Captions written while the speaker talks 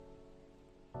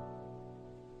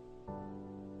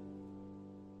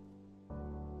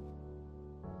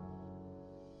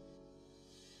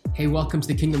Hey, welcome to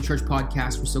the Kingdom Church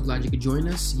Podcast. We're so glad you could join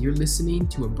us. You're listening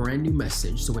to a brand new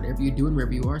message. So whatever you're doing,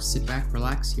 wherever you are, sit back,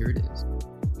 relax. Here it is.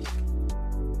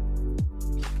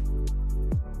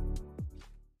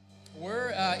 We're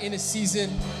in a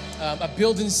season, a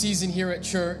building season here at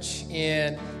church.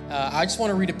 And I just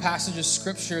want to read a passage of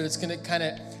scripture that's going to kind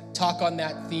of talk on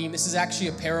that theme. This is actually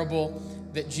a parable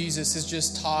that Jesus has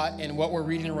just taught. And what we're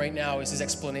reading right now is his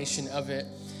explanation of it.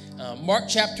 Mark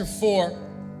chapter 4.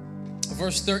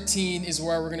 Verse 13 is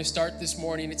where we're going to start this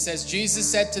morning. It says,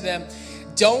 Jesus said to them,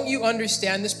 "Don't you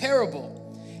understand this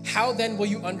parable? How then will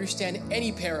you understand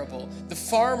any parable? The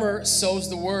farmer sows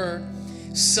the word.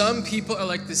 Some people are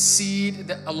like the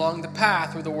seed along the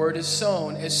path where the word is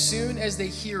sown. As soon as they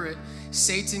hear it,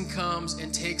 Satan comes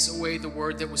and takes away the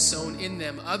word that was sown in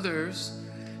them. Others,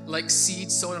 like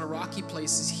seeds sown on rocky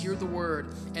places, hear the word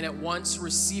and at once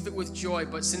receive it with joy.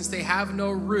 But since they have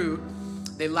no root,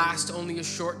 they last only a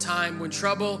short time. When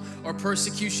trouble or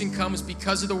persecution comes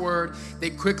because of the word, they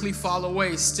quickly fall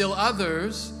away. Still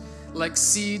others, like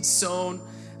seeds sown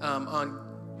on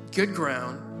good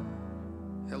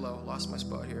ground." Hello, lost my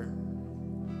spot here.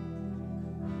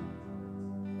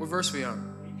 What verse are we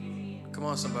on? Come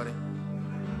on, somebody.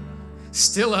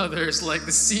 "Still others, like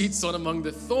the seed sown among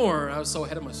the thorn," I was so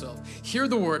ahead of myself, "hear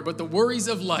the word, but the worries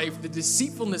of life, the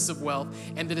deceitfulness of wealth,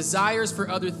 and the desires for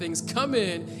other things come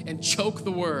in and choke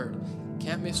the word."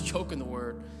 Can't miss choking the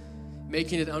word.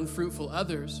 "Making it unfruitful.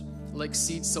 Others, like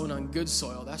seed sown on good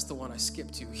soil," that's the one I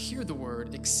skipped to, "hear the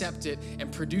word, accept it,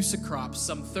 and produce a crop,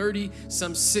 some 30,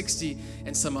 some 60,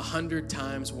 and some 100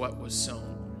 times what was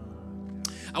sown."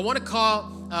 I want to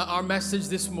call our message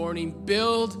this morning,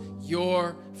 "Build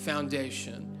Your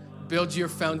Foundation." Build your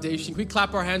foundation. Can we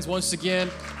clap our hands once again?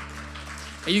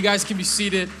 And you guys can be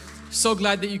seated. So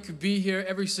glad that you could be here.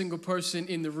 Every single person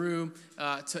in the room,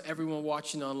 to everyone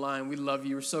watching online, we love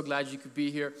you. We're so glad you could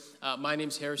be here. My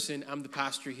name's Harrison. I'm the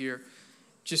pastor here.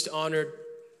 Just honored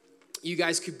you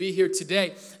guys could be here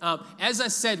today. As I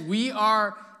said, we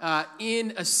are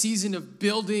in a season of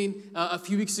building. A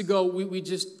few weeks ago, we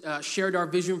just shared our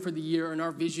vision for the year, and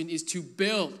our vision is to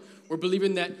build. We're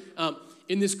believing that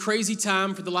in this crazy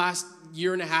time for the last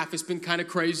year and a half, it's been kind of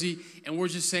crazy, and we're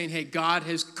just saying, hey, God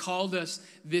has called us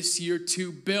this year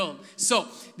to build. So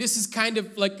this is kind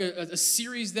of like a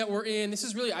series that we're in. This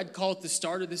is really, I'd call it the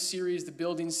start of this series, the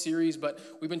building series, but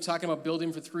we've been talking about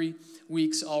building for 3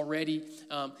 weeks already.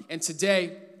 And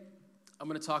today, I'm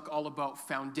going to talk all about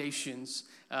foundations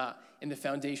and the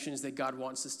foundations that God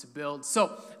wants us to build.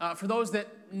 So for those that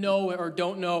know or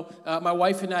don't know, my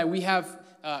wife and I, we have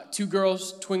 2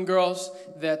 girls, twin girls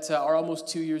that are almost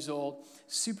 2 years old.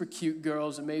 Super cute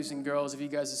girls, amazing girls, if you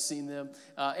guys have seen them.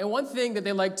 And one thing that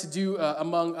they like to do,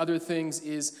 among other things,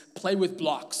 is play with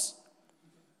blocks.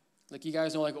 Like, you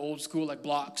guys know, like old school, like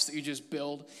blocks that you just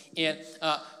build. And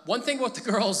one thing about the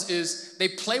girls is they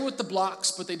play with the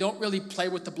blocks, but they don't really play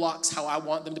with the blocks how I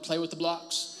want them to play with the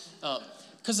blocks.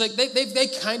 Because like they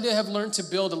kind of have learned to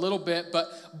build a little bit,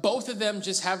 but both of them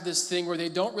just have this thing where they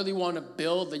don't really want to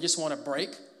build, they just want to break.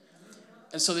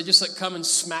 And so they just like come and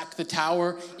smack the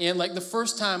tower. And like the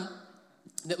first time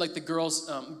that like the girls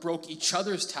broke each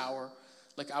other's tower,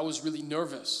 like I was really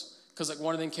nervous. Because like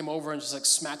one of them came over and just like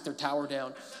smacked their tower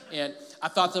down. And I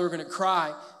thought they were going to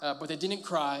cry, but they didn't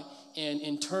cry. And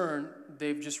in turn,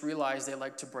 they've just realized they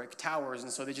like to break towers.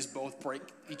 And so they just both break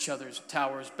each other's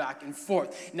towers back and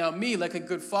forth. Now me, like a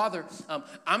good father,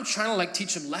 I'm trying to like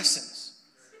teach them lessons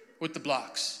with the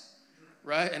blocks,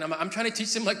 right? And I'm trying to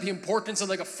teach them like the importance of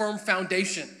like a firm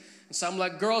foundation. And so I'm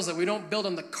like, girls, like we don't build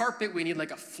on the carpet. We need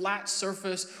like a flat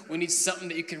surface. We need something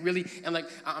that you can really, and like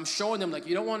I'm showing them like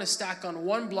you don't want to stack on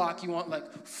one block. You want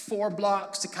like 4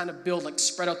 blocks to kind of build, like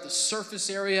spread out the surface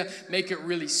area, make it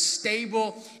really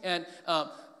stable. And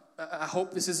I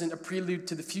hope this isn't a prelude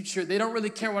to the future. They don't really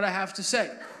care what I have to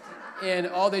say. And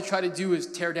all they try to do is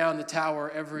tear down the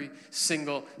tower every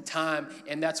single time.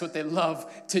 And that's what they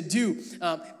love to do.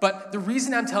 But the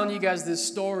reason I'm telling you guys this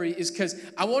story is because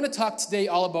I want to talk today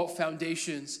all about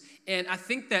foundations. And I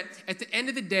think that at the end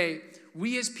of the day,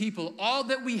 we as people, all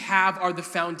that we have are the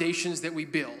foundations that we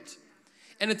build.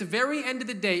 And at the very end of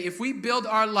the day, if we build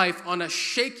our life on a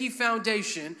shaky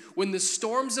foundation, when the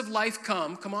storms of life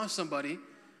come on somebody,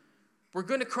 we're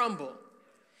going to crumble.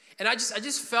 And I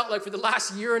just felt like for the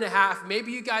last year and a half,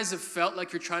 maybe you guys have felt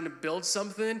like you're trying to build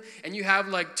something and you have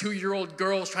like 2-year-old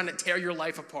girls trying to tear your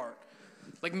life apart.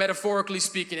 Like metaphorically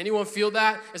speaking. Anyone feel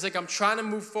that? It's like I'm trying to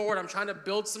move forward. I'm trying to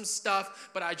build some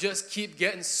stuff, but I just keep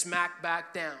getting smacked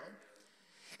back down.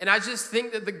 And I just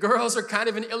think that the girls are kind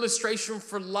of an illustration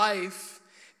for life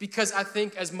Because I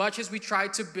think as much as we try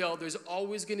to build, there's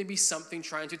always going to be something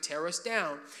trying to tear us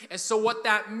down. And so what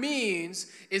that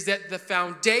means is that the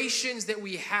foundations that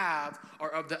we have are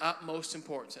of the utmost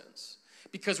importance.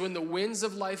 Because when the winds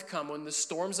of life come, when the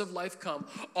storms of life come,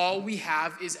 all we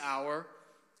have is our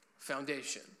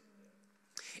foundation.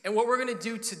 And what we're going to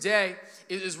do today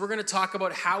is we're going to talk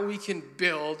about how we can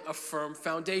build a firm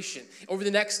foundation. Over the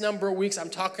next number of weeks,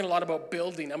 I'm talking a lot about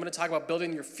building. I'm going to talk about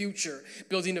building your future,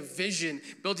 building a vision,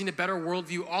 building a better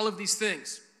worldview, all of these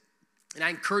things. And I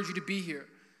encourage you to be here.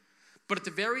 But at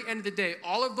the very end of the day,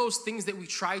 all of those things that we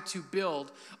try to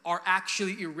build are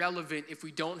actually irrelevant if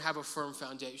we don't have a firm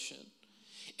foundation.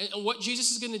 And what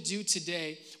Jesus is going to do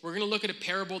today, we're going to look at a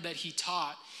parable that he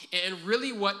taught. And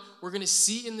really what we're going to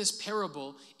see in this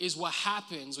parable is what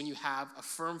happens when you have a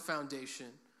firm foundation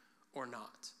or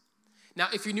not. Now,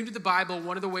 if you're new to the Bible,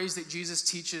 one of the ways that Jesus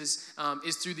teaches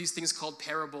is through these things called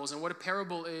parables. And what a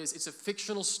parable is, it's a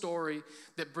fictional story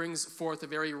that brings forth a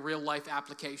very real-life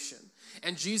application.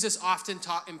 And Jesus often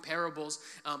taught in parables,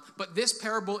 but this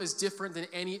parable is different than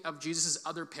any of Jesus'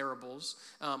 other parables,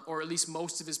 or at least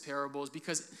most of his parables,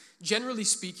 because generally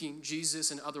speaking, Jesus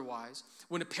and otherwise,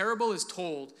 when a parable is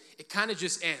told, it kind of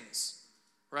just ends,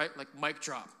 right? Like mic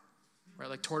drop, right?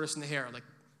 Like tortoise in the hare, like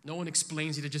no one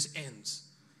explains it, it just ends.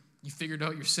 You figured it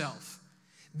out yourself.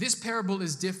 This parable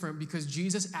is different because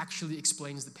Jesus actually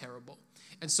explains the parable.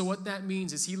 And so what that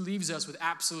means is he leaves us with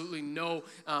absolutely no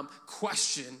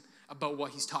question about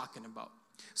what he's talking about.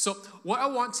 So what I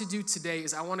want to do today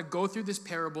is I want to go through this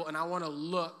parable and I want to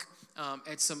look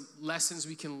at some lessons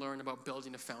we can learn about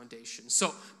building a foundation.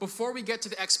 So before we get to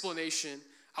the explanation,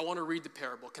 I want to read the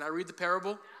parable. Can I read the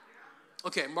parable?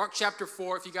 Okay, Mark chapter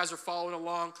 4, if you guys are following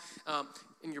along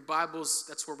in your Bibles,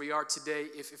 that's where we are today.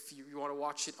 If you want to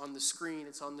watch it on the screen,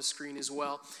 it's on the screen as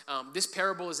well. This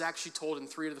parable is actually told in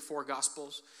 3 of the 4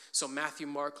 Gospels. So Matthew,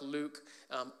 Mark, Luke,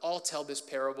 all tell this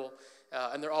parable,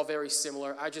 and they're all very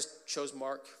similar. I just chose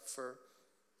Mark for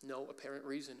no apparent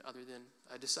reason other than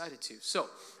I decided to. So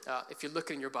if you look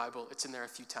in your Bible, it's in there a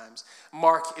few times.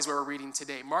 Mark is where we're reading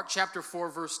today. Mark chapter 4,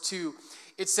 verse 2,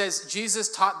 it says,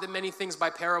 Jesus taught them many things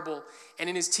by parable, and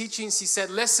in his teachings he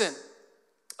said, listen,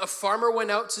 a farmer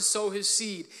went out to sow his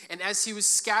seed, and as he was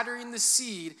scattering the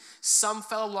seed, some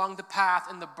fell along the path,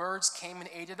 and the birds came and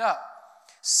ate it up.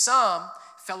 Some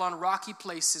fell on rocky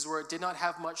places where it did not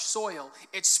have much soil.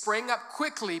 It sprang up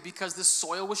quickly because the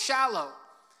soil was shallow.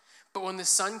 But when the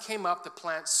sun came up, the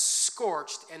plants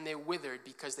scorched and they withered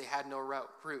because they had no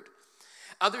root.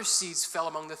 Other seeds fell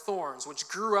among the thorns, which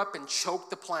grew up and choked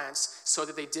the plants so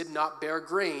that they did not bear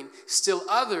grain. Still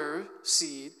other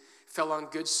seed fell on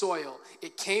good soil.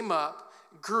 It came up,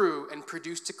 grew, and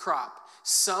produced a crop,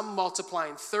 some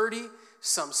multiplying 30,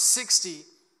 some 60,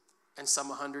 and some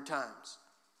 100 times.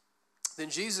 Then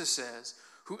Jesus says,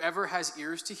 whoever has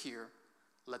ears to hear,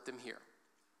 let them hear.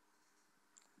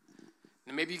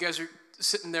 Now maybe you guys are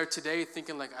sitting there today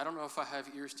thinking like, I don't know if I have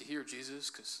ears to hear, Jesus,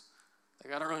 because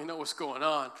I don't really know what's going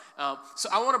on. So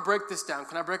I want to break this down.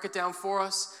 Can I break it down for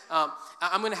us?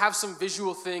 I'm going to have some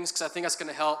visual things because I think that's going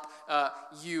to help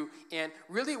you. And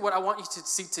really what I want you to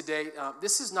see today,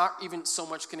 this is not even so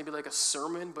much going to be like a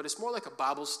sermon, but it's more like a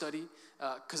Bible study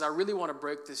because I really want to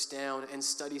break this down and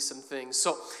study some things.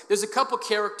 So there's a couple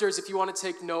characters. If you want to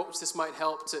take notes, this might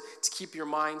help to keep your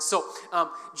mind. So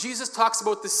Jesus talks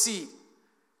about the seed,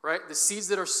 right? The seeds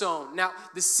that are sown. Now,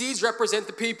 the seeds represent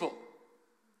the people.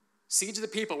 Seeds of the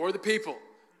people, we're the people,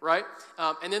 right?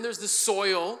 And then there's the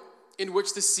soil in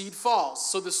which the seed falls.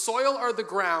 So the soil or the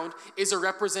ground is a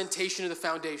representation of the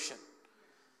foundation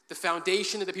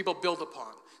that the people build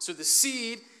upon. So the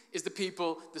seed is the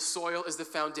people, the soil is the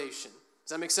foundation.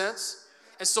 Does that make sense?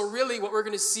 And so really what we're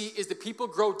going to see is the people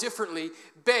grow differently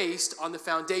based on the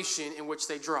foundation in which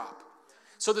they drop.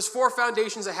 So there's 4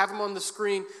 foundations. I have them on the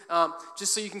screen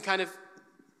just so you can kind of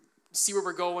see where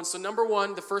we're going. So number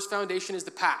 1, the first foundation is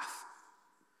the path.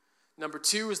 Number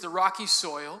 2 is the rocky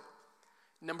soil.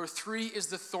 Number 3 is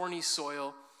the thorny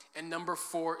soil. And number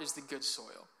 4 is the good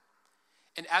soil.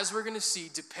 And as we're going to see,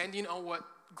 depending on what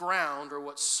ground or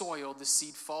what soil the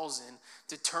seed falls in,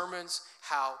 determines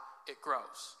how it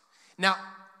grows. Now,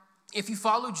 if you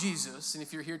follow Jesus, and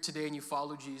if you're here today and you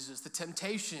follow Jesus, the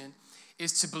temptation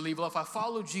is to believe, well, if I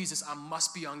follow Jesus, I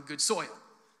must be on good soil.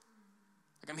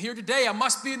 Like I'm here today, I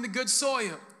must be in the good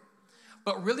soil.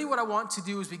 But really what I want to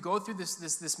do is we go through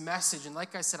this message, and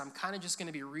like I said, I'm kind of just going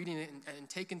to be reading it and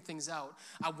taking things out.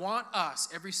 I want us,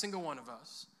 every single one of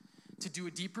us, to do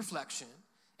a deep reflection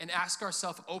and ask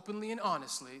ourselves openly and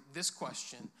honestly this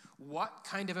question: what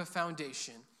kind of a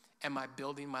foundation am I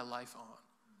building my life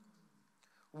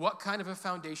on? What kind of a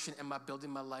foundation am I building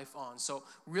my life on? So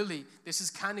really, this is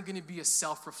kind of going to be a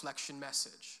self-reflection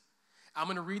message. I'm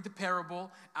going to read the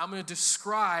parable. I'm going to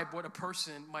describe what a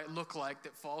person might look like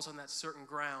that falls on that certain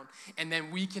ground. And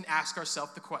then we can ask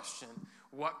ourselves the question,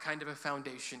 what kind of a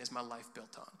foundation is my life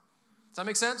built on? Does that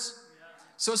make sense?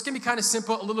 So it's going to be kind of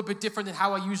simple, a little bit different than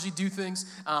how I usually do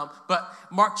things. But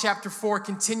Mark chapter 4,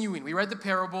 continuing. We read the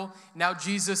parable. Now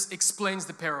Jesus explains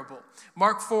the parable.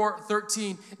 Mark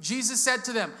 4:13. Jesus said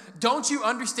to them, don't you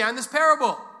understand this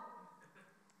parable?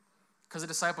 Because the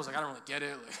disciples are like, I don't really get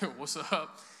it. Like, what's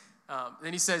up?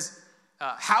 Then he says,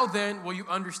 how then will you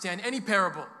understand any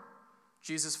parable?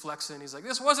 Jesus flexing. He's like,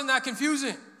 this wasn't that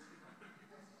confusing.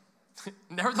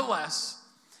 Nevertheless,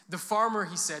 the farmer,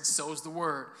 he said, sows the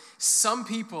word. Some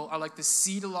people are like the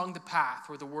seed along the path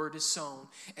where the word is sown.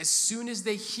 As soon as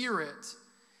they hear it,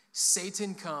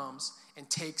 Satan comes and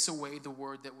takes away the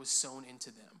word that was sown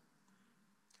into them.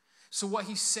 So what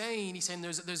he's saying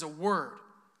there's a word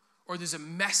or there's a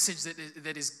message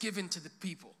that is given to the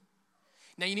people.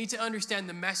 Now you need to understand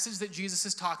the message that Jesus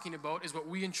is talking about is what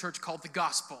we in church call the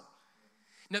gospel.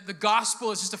 Now the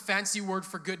gospel is just a fancy word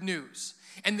for good news.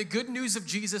 And the good news of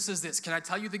Jesus is this. Can I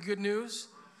tell you the good news?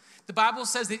 The Bible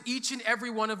says that each and every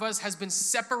one of us has been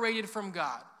separated from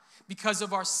God because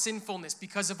of our sinfulness,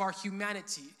 because of our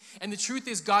humanity. And the truth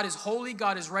is God is holy,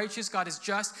 God is righteous, God is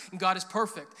just, and God is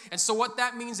perfect. And so what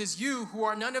that means is you, who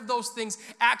are none of those things,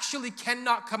 actually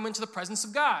cannot come into the presence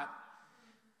of God.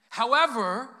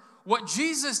 However, what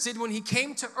Jesus did when he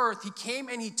came to earth, he came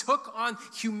and he took on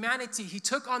humanity. He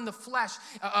took on the flesh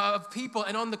of people.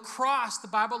 And on the cross, the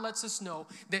Bible lets us know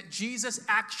that Jesus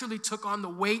actually took on the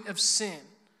weight of sin.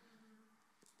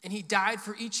 And he died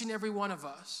for each and every one of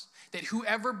us. That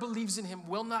whoever believes in him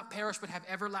will not perish but have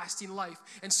everlasting life.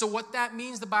 And so what that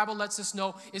means, the Bible lets us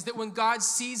know, is that when God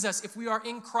sees us, if we are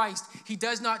in Christ, he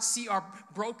does not see our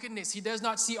brokenness. He does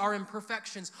not see our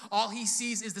imperfections. All he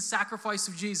sees is the sacrifice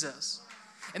of Jesus.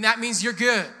 And that means you're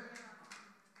good.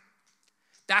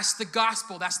 That's the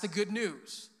gospel. That's the good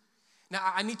news. Now,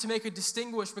 I need to make a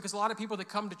distinguish because a lot of people that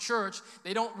come to church,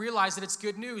 they don't realize that it's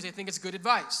good news. They think it's good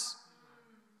advice.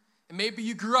 And maybe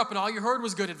you grew up and all you heard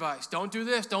was good advice. Don't do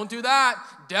this. Don't do that.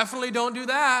 Definitely don't do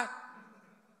that.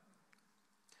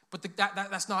 But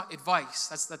that's not advice.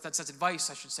 That's advice,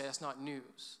 I should say. That's not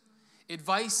news.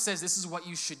 Advice says this is what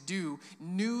you should do.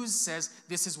 News says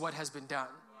this is what has been done.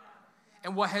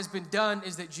 And what has been done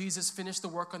is that Jesus finished the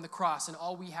work on the cross, and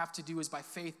all we have to do is by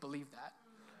faith believe that.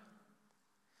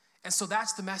 And so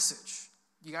that's the message.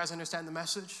 You guys understand the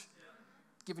message? Yeah.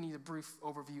 Giving you a brief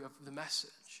overview of the message.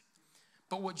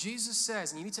 But what Jesus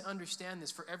says, and you need to understand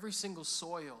this, for every single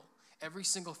soil, every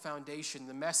single foundation,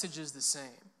 the message is the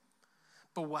same.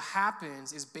 But what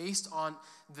happens is based on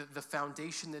the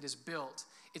foundation that is built,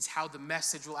 it's how the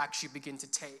message will actually begin to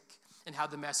take and how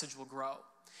the message will grow.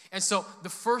 And so the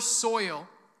first soil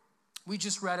we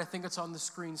just read, I think it's on the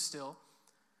screen still,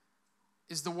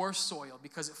 is the worst soil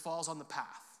because it falls on the path.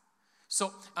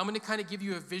 So I'm going to kind of give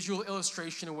you a visual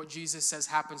illustration of what Jesus says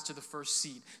happens to the first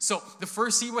seed. So the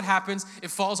first seed, what happens?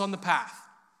 It falls on the path.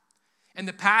 And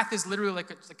the path is literally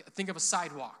think of a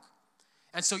sidewalk.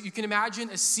 And so you can imagine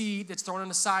a seed that's thrown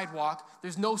on a sidewalk.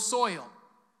 There's no soil.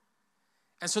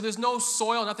 And so there's no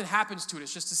soil, nothing happens to it.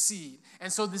 It's just a seed.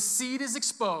 And so the seed is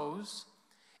exposed.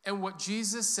 And what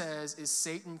Jesus says is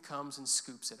Satan comes and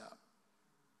scoops it up.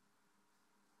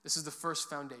 This is the first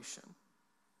foundation,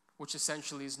 which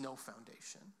essentially is no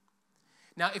foundation.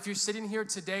 Now, if you're sitting here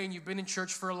today and you've been in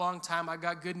church for a long time, I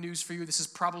got good news for you. This is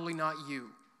probably not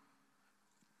you.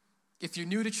 If you're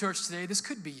new to church today, this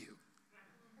could be you.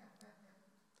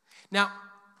 Now,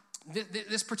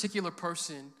 this particular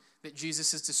person that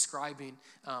Jesus is describing,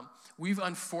 we've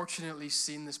unfortunately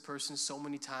seen this person so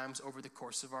many times over the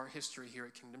course of our history here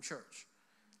at Kingdom Church.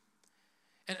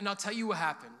 And I'll tell you what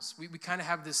happens. We kind of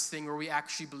have this thing where we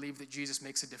actually believe that Jesus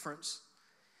makes a difference.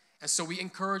 And so we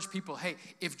encourage people, hey,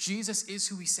 if Jesus is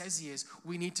who he says he is,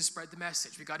 we need to spread the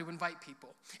message. We got to invite people.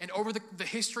 And over the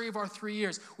history of our 3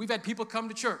 years, we've had people come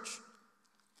to church.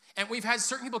 And we've had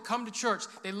certain people come to church.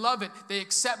 They love it. They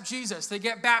accept Jesus. They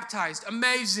get baptized.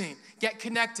 Amazing. Get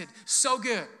connected. So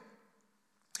good.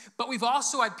 But we've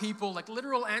also had people, like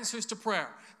literal answers to prayer,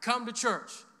 come to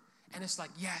church. And it's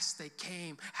like, yes, they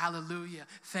came. Hallelujah.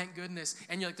 Thank goodness.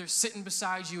 And you're like, they're sitting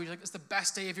beside you. And you're like, it's the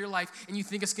best day of your life. And you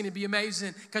think it's going to be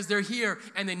amazing because they're here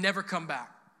and they never come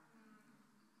back.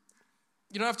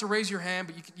 You don't have to raise your hand,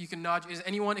 but you can nod. Has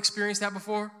anyone experienced that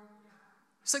before?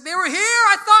 It's like, they were here.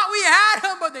 I thought we had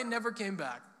them, but they never came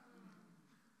back.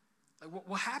 Like,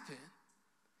 what happened?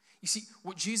 You see,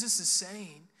 what Jesus is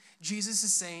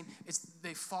saying is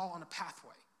they fall on a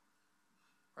pathway.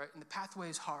 right? And the pathway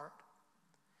is hard.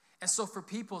 And so for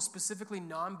people, specifically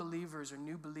non-believers or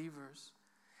new believers,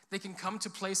 they can come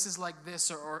to places like this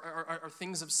or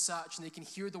things of such, and they can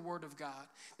hear the word of God.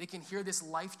 They can hear this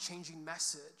life-changing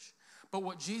message. But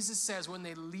what Jesus says, when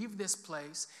they leave this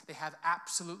place, they have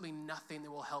absolutely nothing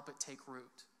that will help it take root.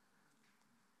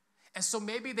 And so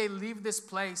maybe they leave this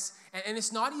place, and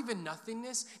it's not even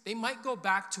nothingness. They might go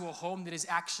back to a home that is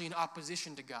actually in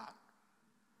opposition to God.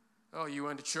 Oh, you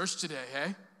went to church today,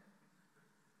 hey?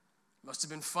 Must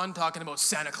have been fun talking about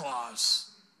Santa Claus.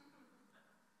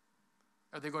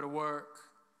 Or they go to work,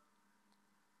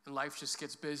 and life just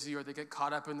gets busy, or they get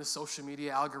caught up in the social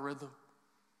media algorithm,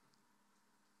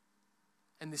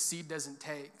 and the seed doesn't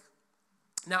take.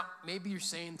 Now, maybe you're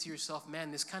saying to yourself,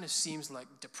 man, this kind of seems like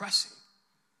depressing,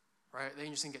 right? They're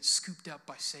just going to get scooped up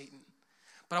by Satan.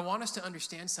 But I want us to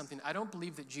understand something. I don't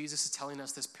believe that Jesus is telling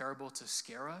us this parable to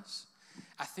scare us.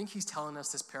 I think he's telling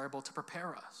us this parable to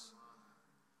prepare us.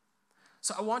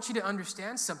 So I want you to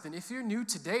understand something. If you're new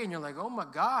today and you're like, oh my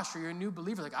gosh, or you're a new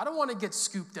believer, like, I don't want to get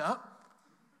scooped up.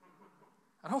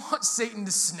 I don't want Satan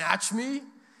to snatch me.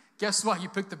 Guess what? You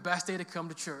picked the best day to come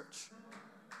to church.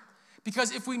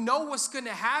 Because if we know what's going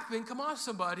to happen, come on,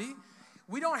 somebody,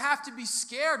 we don't have to be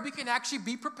scared. We can actually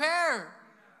be prepared.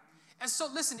 And so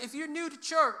listen, if you're new to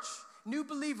church, new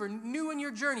believer, new in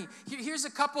your journey, here's a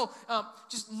couple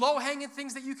just low-hanging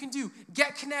things that you can do.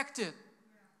 Get connected.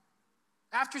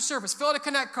 After service, fill out a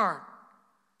connect card.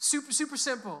 Super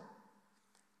simple.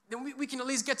 Then we can at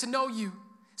least get to know you.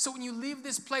 So when you leave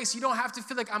this place, you don't have to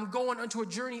feel like I'm going onto a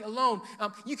journey alone.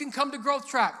 You can come to Growth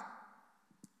Track.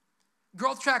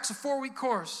 Growth Track's a 4-week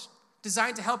course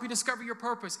designed to help you discover your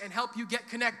purpose and help you get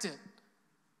connected.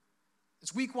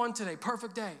 It's week 1 today,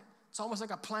 perfect day. It's almost like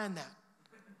I planned that.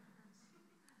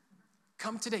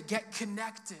 Come today, get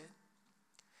connected.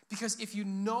 Because if you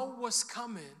know what's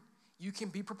coming, you can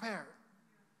be prepared.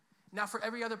 Now, for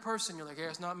every other person, you're like, hey,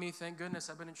 it's not me, thank goodness.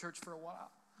 I've been in church for a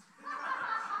while.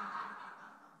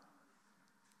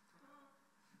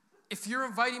 If you're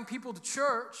inviting people to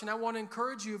church, and I want to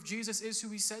encourage you, if Jesus is who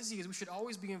he says he is, we should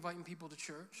always be inviting people to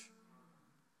church.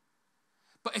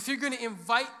 But if you're going to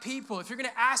invite people, if you're going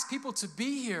to ask people to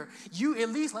be here, you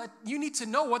need to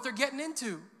know what they're getting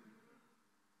into.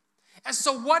 And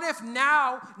so what if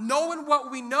now, knowing what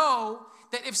we know,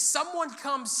 that if someone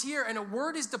comes here and a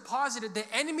word is deposited, the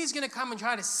enemy's going to come and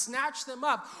try to snatch them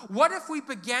up. What if we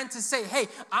began to say, hey,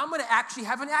 I'm going to actually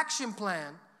have an action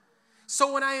plan.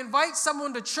 So when I invite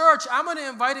someone to church, I'm going to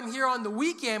invite them here on the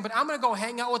weekend, but I'm going to go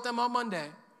hang out with them on Monday.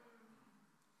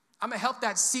 I'm going to help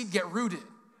that seed get rooted.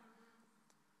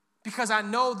 Because I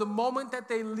know the moment that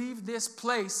they leave this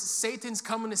place, Satan's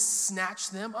coming to snatch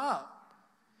them up.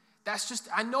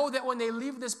 I know that when they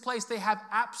leave this place, they have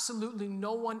absolutely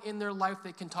no one in their life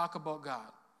they can talk about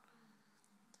God.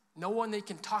 No one they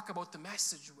can talk about the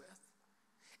message with.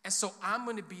 And so I'm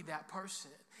going to be that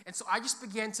person. And so I just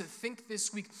began to think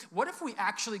this week, what if we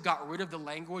actually got rid of the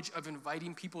language of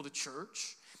inviting people to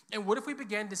church? And what if we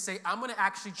began to say, I'm going to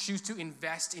actually choose to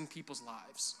invest in people's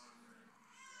lives?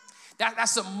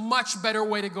 That's a much better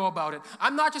way to go about it.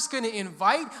 I'm not just going to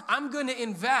invite, I'm going to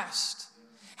invest.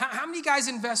 How many guys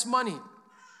invest money?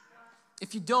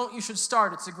 If you don't, you should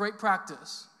start. It's a great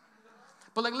practice.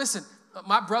 But listen,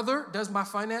 my brother does my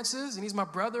finances, and he's my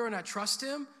brother, and I trust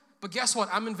him. But guess what?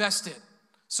 I'm invested.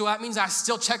 So that means I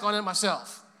still check on it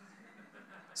myself.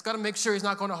 It's got to make sure he's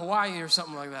not going to Hawaii or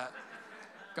something like that.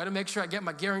 Got to make sure I get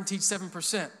my guaranteed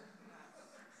 7%.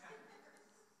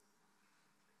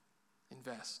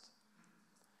 Invest.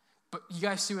 But you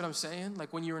guys see what I'm saying?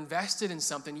 Like when you're invested in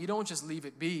something, you don't just leave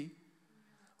it be.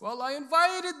 Well, I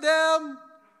invited them.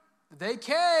 They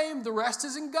came. The rest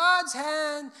is in God's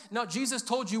hand. No, Jesus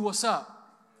told you what's up.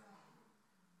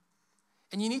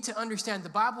 And you need to understand, the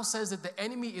Bible says that the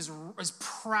enemy is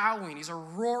prowling. He's a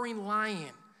roaring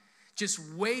lion, just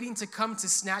waiting to come to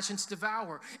snatch and to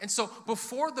devour. And so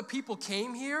before the people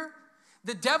came here,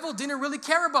 the devil didn't really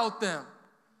care about them.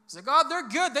 He's like, oh, they're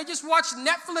good. They just watch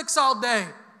Netflix all day.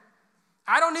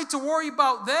 I don't need to worry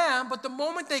about them. But the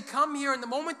moment they come here and the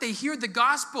moment they hear the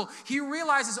gospel, he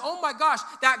realizes, oh my gosh,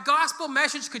 that gospel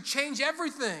message could change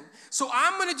everything. So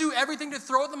I'm going to do everything to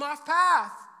throw them off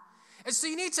path. And so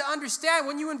you need to understand,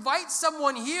 when you invite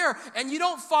someone here and you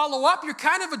don't follow up, you're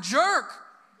kind of a jerk.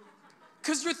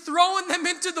 Because you're throwing them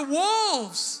into the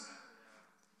wolves.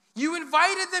 You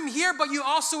invited them here, but you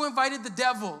also invited the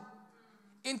devil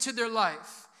into their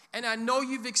life. And I know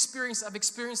I've experienced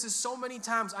this so many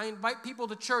times. I invite people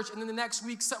to church, and then the next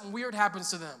week, something weird happens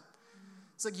to them.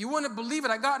 It's like, you wouldn't believe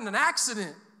it. I got in an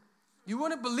accident. You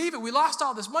wouldn't believe it. We lost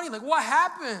all this money. Like, what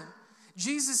happened?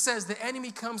 Jesus says the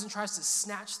enemy comes and tries to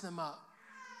snatch them up.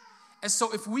 And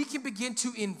so if we can begin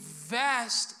to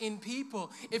invest in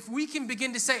people, if we can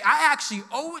begin to say, I actually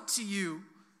owe it to you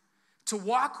to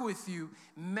walk with you,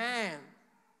 man,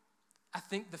 I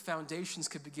think the foundations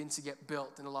could begin to get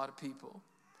built in a lot of people.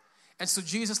 And so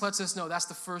Jesus lets us know that's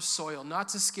the first soil, not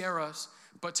to scare us,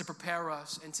 but to prepare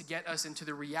us and to get us into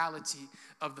the reality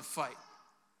of the fight.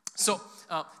 So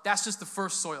that's just the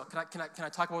first soil. Can I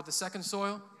talk about the second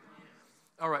soil?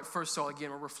 All right, first soil, again,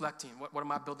 we're reflecting. What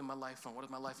am I building my life on? What does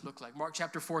my life look like? Mark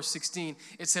chapter 4:16,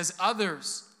 it says,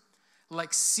 others,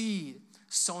 like seed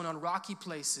sown on rocky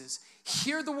places,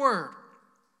 hear the word,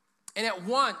 and at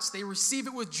once they receive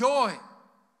it with joy.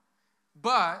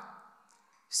 But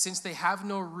since they have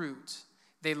no root,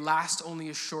 they last only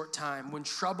a short time. When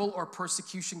trouble or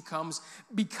persecution comes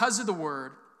because of the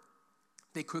word,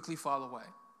 they quickly fall away.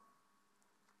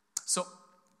 So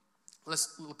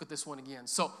let's look at this one again.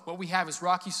 So what we have is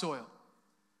rocky soil.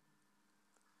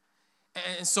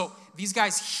 And so these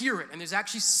guys hear it, and there's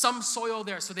actually some soil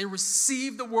there. So they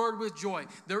receive the word with joy.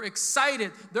 They're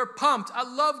excited. They're pumped. I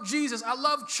love Jesus. I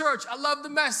love church. I love the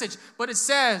message. But it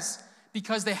says,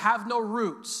 because they have no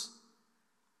roots,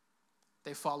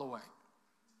 they fall away.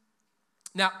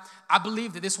 Now, I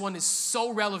believe that this one is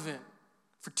so relevant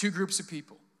for two groups of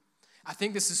people. I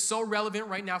think this is so relevant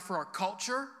right now for our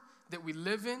culture that we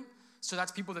live in. So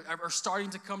that's people that are starting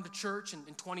to come to church in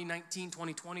 2019,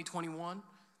 2020, 21.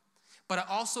 But I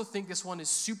also think this one is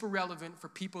super relevant for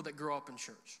people that grow up in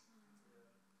church.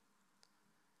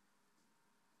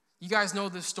 You guys know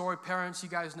this story, parents, you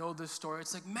guys know this story.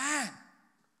 It's like, man,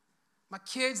 my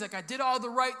kids, like I did all the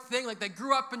right thing, like they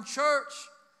grew up in church.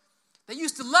 They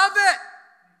used to love it.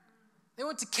 They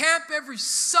went to camp every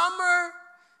summer.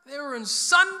 They were in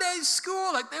Sunday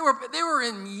school, like they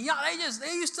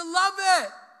used to love it.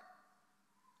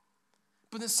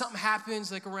 But then something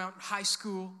happens like around high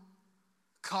school,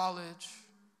 college.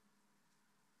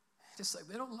 Just like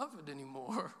they don't love it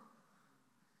anymore.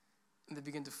 And they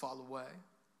begin to fall away.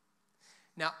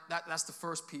 Now, that's the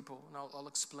first people, and I'll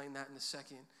explain that in a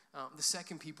second. The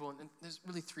second people, and there's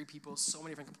really three people, so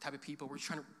many different type of people. We're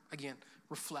trying to, again,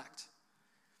 reflect.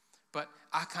 But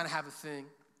I kind of have a thing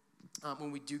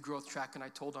when we do growth track, and I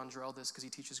told Andrell this because he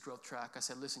teaches growth track. I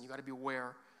said, listen, you got to be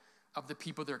aware of the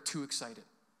people that are too excited.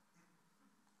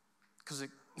 Because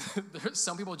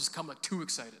some people just come like too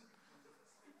excited.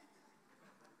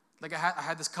 Like I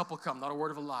had this couple come, not a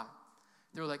word of a lie.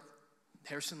 They were like,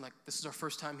 Harrison, like this is our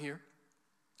first time here.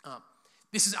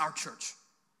 This is our church.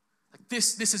 Like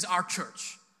this is our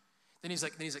church. Then he's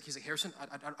like, Harrison,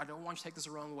 I don't want you to take this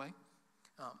the wrong way.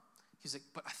 He's like,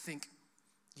 but I think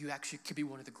you actually could be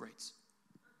one of the greats.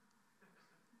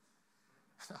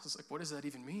 And I was like, what does that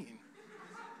even mean?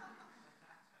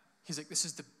 He's like, this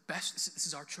is the best, this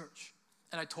is our church.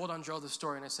 And I told Andrell the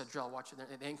story, and I said, Drell, watch it,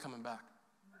 it ain't coming back.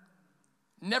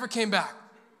 Never came back.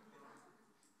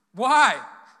 Why?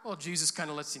 Well, Jesus kind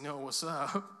of lets you know what's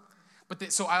up.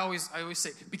 But so I always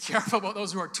say, be careful about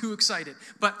those who are too excited.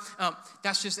 But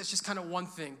that's just kind of one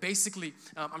thing. Basically,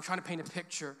 I'm trying to paint a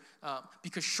picture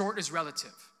because short is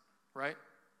relative, right?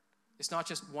 It's not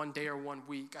just one day or 1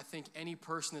 week. I think any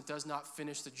person that does not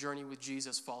finish the journey with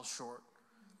Jesus falls short.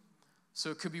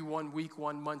 So it could be 1 week,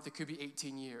 1 month. It could be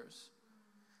 18 years.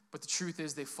 But the truth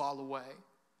is they fall away.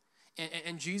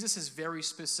 And Jesus is very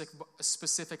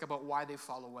specific about why they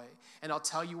fall away. And I'll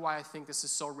tell you why I think this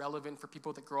is so relevant for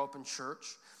people that grow up in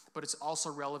church, but it's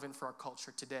also relevant for our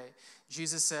culture today.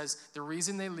 Jesus says the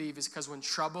reason they leave is because when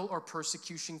trouble or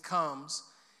persecution comes,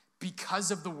 because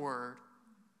of the word,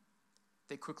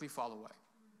 they quickly fall away.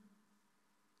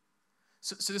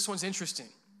 So this one's interesting.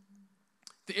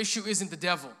 The issue isn't the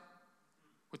devil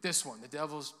with this one. The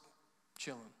devil's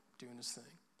chilling, doing his thing.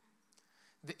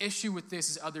 The issue with this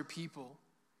is other people,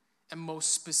 and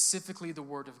most specifically the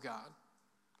Word of God.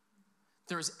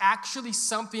 There's actually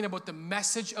something about the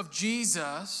message of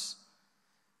Jesus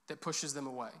that pushes them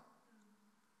away,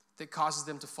 that causes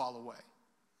them to fall away.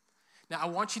 Now, I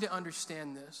want you to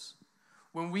understand this.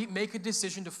 When we make a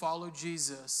decision to follow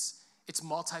Jesus, it's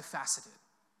multifaceted.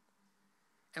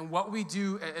 And what we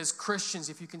do as Christians,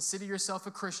 if you consider yourself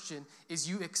a Christian, is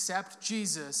you accept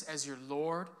Jesus as your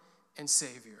Lord and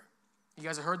Savior. You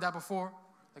guys have heard that before?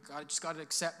 Like, I just got to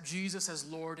accept Jesus as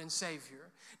Lord and Savior.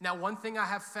 Now, one thing I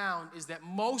have found is that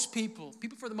most people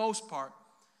for the most part,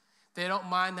 they don't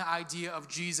mind the idea of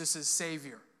Jesus as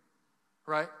Savior,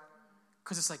 right?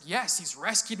 Because it's like, yes, he's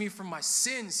rescued me from my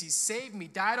sins. He saved me,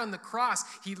 died on the cross.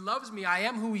 He loves me. I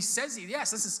am who he says he is.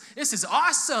 Yes, this is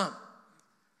awesome.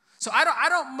 So I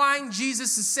don't mind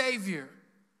Jesus as Savior.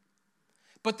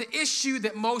 But the issue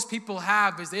that most people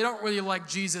have is they don't really like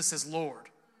Jesus as Lord.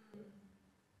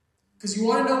 Because you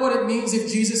want to know what it means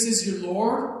if Jesus is your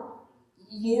Lord?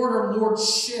 Lord or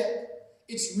Lordship.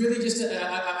 It's really just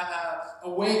a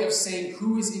way of saying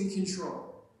who is in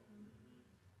control.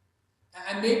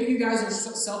 And maybe you guys are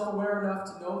self-aware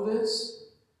enough to know this,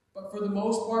 but for the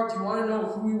most part, do you want to know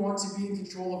who we want to be in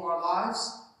control of our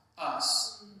lives?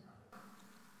 Us.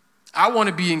 I want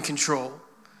to be in control.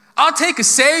 I'll take a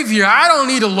savior. I don't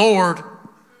need a Lord.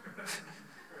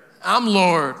 I'm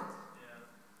Lord.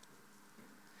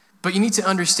 But you need to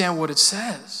understand what it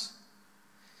says.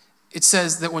 It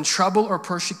says that when trouble or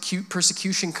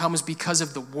persecution comes because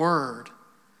of the word,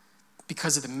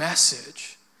 because of the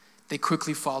message, they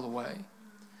quickly fall away.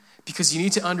 Because you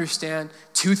need to understand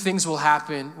two things will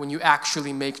happen when you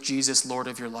actually make Jesus Lord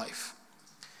of your life.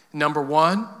 Number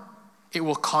one, it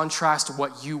will contrast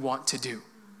what you want to do.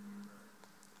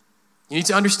 You need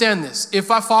to understand this. If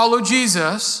I follow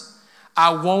Jesus,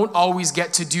 I won't always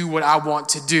get to do what I want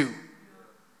to do.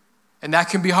 And that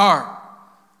can be hard.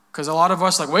 Because a lot of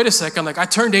us wait a second, I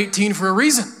turned 18 for a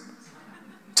reason.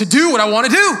 To do what I want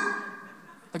to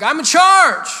do. I'm in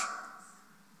charge.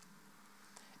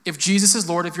 If Jesus is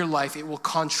Lord of your life, it will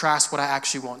contrast what I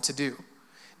actually want to do.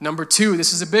 Number two,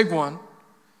 this is a big one.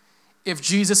 If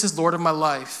Jesus is Lord of my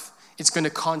life, it's going to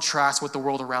contrast what the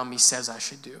world around me says I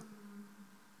should do.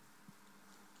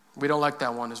 We don't like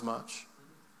that one as much.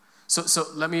 So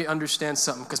let me understand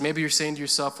something, because maybe you're saying to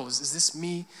yourself, well, is this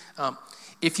me?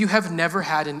 If you have never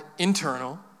had an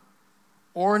internal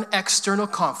or an external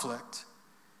conflict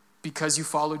because you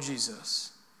follow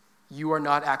Jesus, you are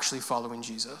not actually following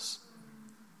Jesus.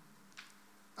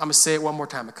 I'm going to say it one more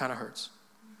time. It kind of hurts.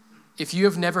 If you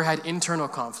have never had internal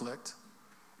conflict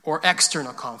or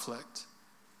external conflict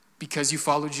because you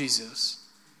follow Jesus,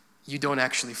 you don't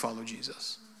actually follow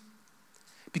Jesus.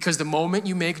 Because the moment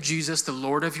you make Jesus the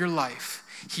Lord of your life,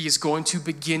 he is going to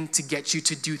begin to get you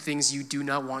to do things you do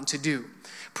not want to do.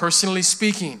 Personally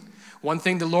speaking, one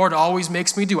thing the Lord always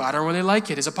makes me do, I don't really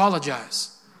like it, is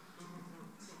apologize.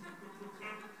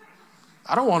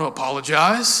 I don't want to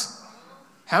apologize.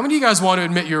 How many of you guys want to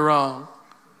admit you're wrong?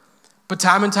 But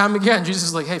time and time again, Jesus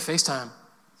is like, hey, FaceTime.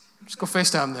 Just go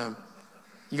FaceTime them.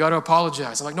 You got to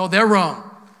apologize. I'm like, no, they're wrong.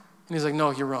 And he's like,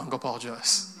 no, you're wrong. Go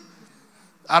apologize.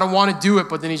 I don't want to do it,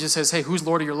 but then he just says, hey, who's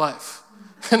Lord of your life?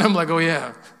 And I'm like, oh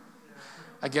yeah,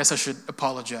 I guess I should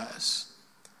apologize.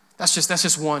 That's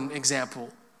just one example.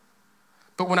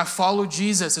 But when I follow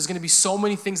Jesus, there's going to be so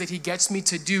many things that he gets me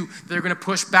to do that are going to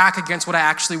push back against what I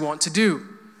actually want to do.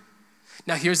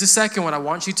 Now here's the second one. I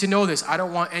want you to know this. I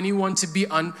don't want anyone to be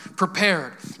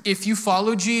unprepared. If you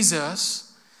follow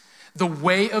Jesus, the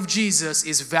way of Jesus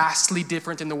is vastly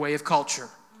different than the way of culture.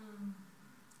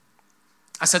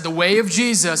 I said the way of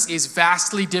Jesus is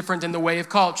vastly different than the way of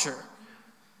culture.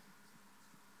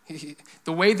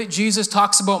 The way that Jesus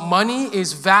talks about money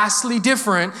is vastly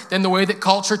different than the way that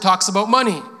culture talks about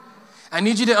money. I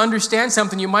need you to understand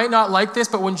something. You might not like this,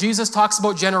 but when Jesus talks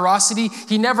about generosity,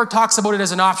 he never talks about it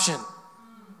as an option.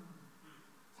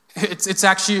 It's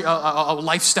actually a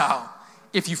lifestyle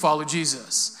if you follow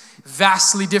Jesus.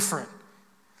 Vastly different.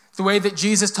 The way that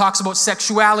Jesus talks about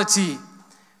sexuality,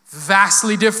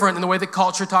 vastly different than the way that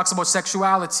culture talks about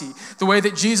sexuality. The way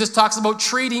that Jesus talks about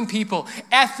treating people,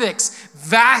 ethics,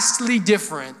 vastly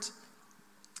different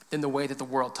than the way that the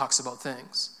world talks about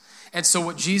things. And so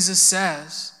what Jesus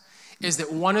says is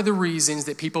that one of the reasons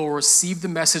that people will receive the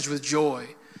message with joy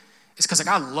is because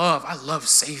I love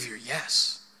Savior,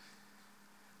 yes.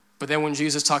 But then when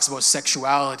Jesus talks about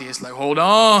sexuality, it's like, hold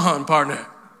on, partner.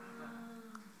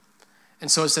 And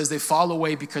so it says they fall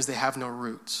away because they have no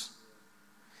roots.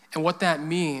 And what that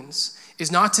means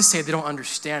is not to say they don't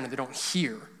understand and they don't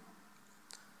hear.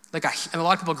 And a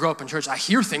lot of people grow up in church, I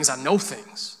hear things, I know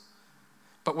things.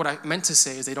 But what I meant to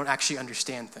say is they don't actually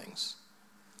understand things.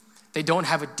 They don't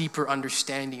have a deeper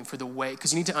understanding for the way,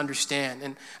 because you need to understand.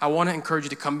 And I want to encourage you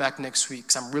to come back next week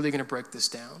because I'm really going to break this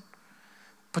down.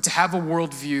 But to have a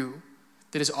worldview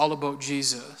that is all about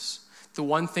Jesus, the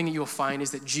one thing that you'll find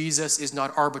is that Jesus is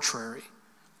not arbitrary.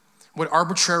 What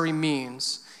arbitrary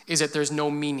means is that there's no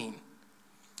meaning.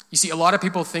 You see, a lot of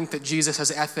people think that Jesus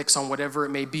has ethics on whatever it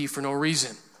may be for no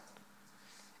reason.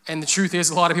 And the truth is,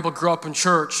 a lot of people grow up in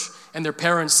church and their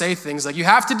parents say things like, you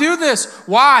have to do this.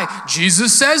 Why?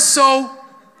 Jesus says so.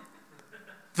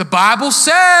 The Bible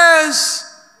says.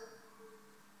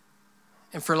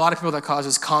 And for a lot of people that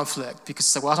causes conflict because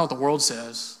it's like, well, that's not what the world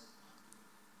says.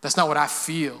 That's not what I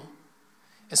feel.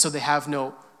 And so they have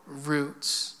no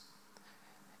roots.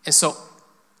 And so,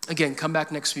 again, come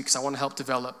back next week because I want to help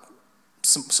develop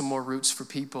some more roots for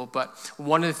people. But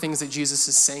one of the things that Jesus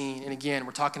is saying, and again,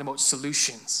 we're talking about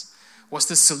solutions. What's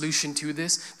the solution to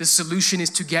this? The solution is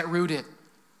to get rooted.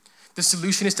 The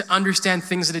solution is to understand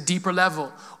things at a deeper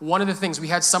level. One of the things, we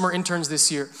had summer interns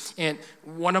this year, and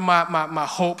one of my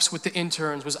hopes with the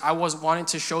interns was I was wanting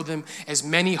to show them as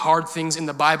many hard things in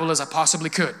the Bible as I possibly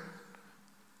could.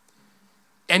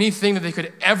 Anything that they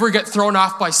could ever get thrown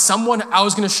off by someone, I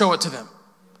was going to show it to them.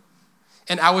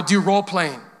 And I would do role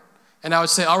playing. And I would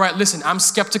say, all right, listen, I'm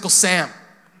Skeptical Sam.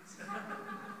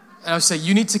 And I would say,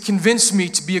 you need to convince me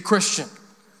to be a Christian.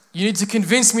 You need to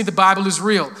convince me the Bible is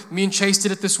real. Me and Chase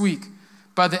did it this week.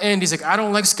 By the end, he's like, I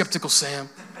don't like Skeptical Sam.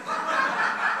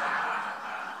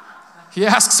 He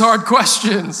asks hard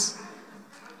questions.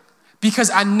 Because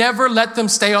I never let them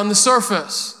stay on the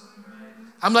surface.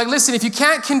 I'm like, listen, if you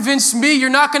can't convince me, you're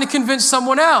not going to convince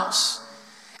someone else.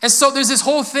 And so there's this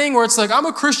whole thing where it's like, I'm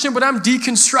a Christian, but I'm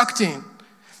deconstructing.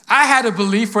 I had a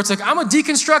belief where it's like, I'm going to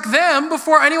deconstruct them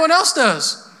before anyone else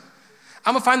does.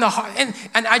 I'm gonna find the hard,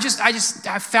 and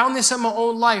I found this in my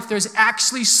own life. There's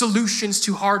actually solutions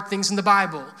to hard things in the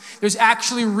Bible. There's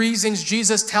actually reasons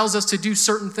Jesus tells us to do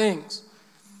certain things.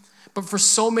 But for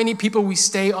so many people, we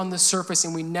stay on the surface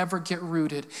and we never get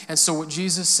rooted. And so what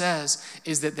Jesus says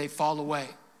is that they fall away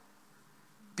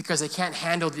because they can't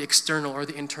handle the external or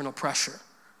the internal pressure.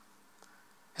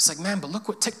 It's like, man, but look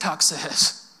what TikTok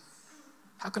says.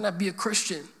 How can I be a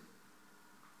Christian?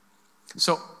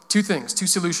 So, two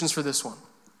solutions for this one.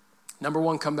 Number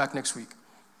one, come back next week.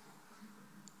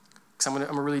 Because I'm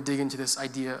gonna really dig into this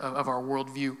idea of our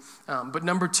worldview. But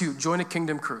number two, join a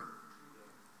kingdom crew.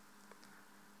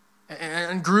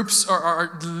 And groups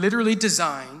are literally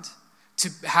designed to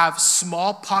have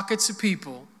small pockets of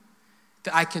people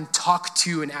that I can talk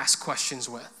to and ask questions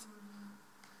with.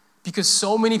 Because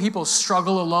so many people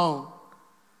struggle alone.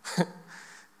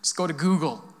 Just go to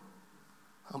Google.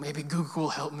 Oh, maybe Google will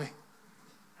help me.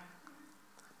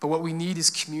 But what we need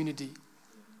is community,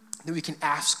 that we can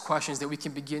ask questions, that we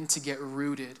can begin to get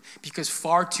rooted. Because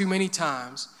far too many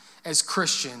times, as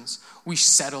Christians, we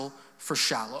settle for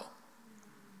shallow.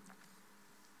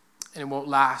 And it won't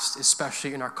last,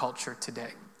 especially in our culture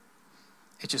today.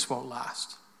 It just won't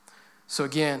last. So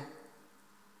again,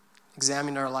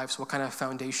 examine our lives. What kind of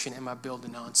foundation am I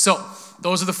building on? So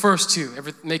those are the first two.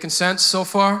 Making sense so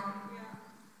far?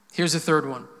 Here's the third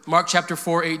one. Mark chapter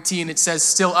 4:18, it says,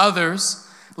 still others,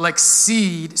 like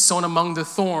seed sown among the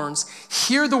thorns,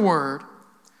 hear the word,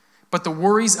 but the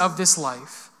worries of this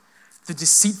life, the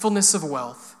deceitfulness of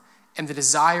wealth, and the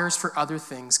desires for other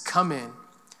things come in,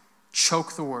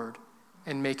 choke the word,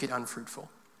 and make it unfruitful.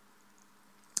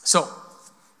 So,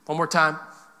 one more time,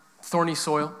 thorny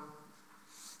soil.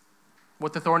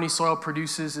 What the thorny soil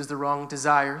produces is the wrong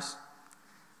desires,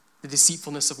 the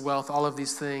deceitfulness of wealth, all of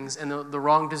these things, and the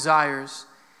wrong desires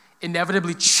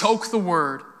inevitably choke the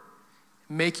word,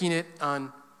 making it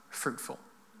unfruitful.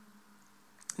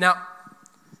 Now,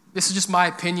 this is just my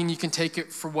opinion. You can take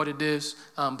it for what it is,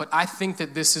 but I think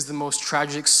that this is the most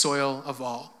tragic soil of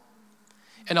all.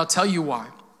 And I'll tell you why.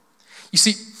 You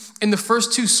see, in the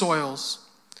first two soils,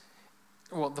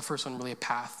 well, the first one really a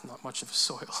path, not much of a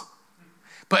soil.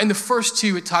 But in the first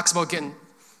two, it talks about getting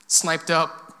sniped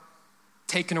up,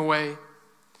 taken away.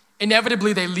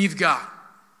 Inevitably, they leave God.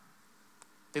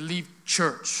 They leave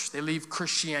church. They leave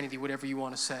Christianity, whatever you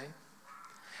want to say.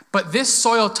 But this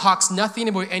soil talks nothing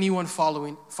about anyone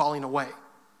falling away.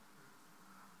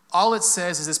 All it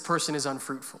says is this person is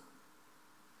unfruitful.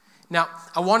 Now,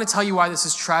 I want to tell you why this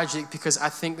is tragic, because I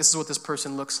think this is what this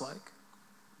person looks like.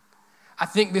 I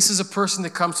think this is a person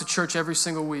that comes to church every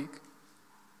single week.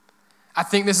 I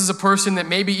think this is a person that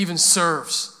maybe even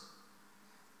serves.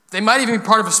 They might even be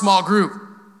part of a small group.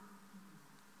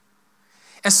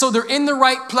 And so they're in the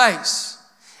right place.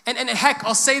 And heck,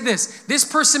 I'll say this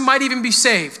person might even be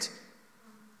saved.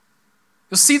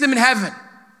 You'll see them in heaven.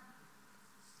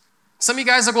 Some of you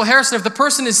guys are like, well, Harrison, if the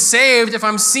person is saved, if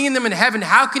I'm seeing them in heaven,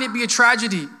 how can it be a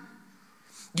tragedy?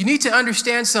 You need to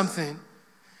understand something.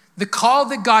 The call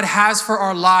that God has for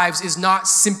our lives is not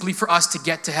simply for us to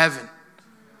get to heaven.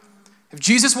 If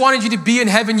Jesus wanted you to be in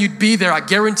heaven, you'd be there. I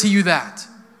guarantee you that.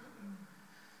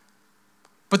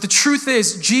 But the truth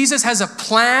is, Jesus has a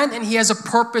plan and he has a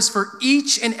purpose for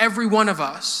each and every one of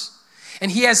us. And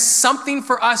he has something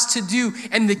for us to do.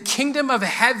 And the kingdom of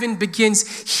heaven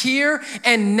begins here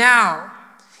and now.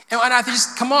 And I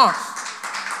just, come on.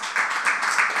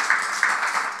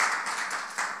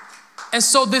 And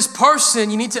so this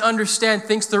person, you need to understand,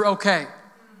 thinks they're okay.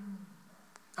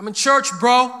 I'm in church,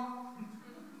 bro.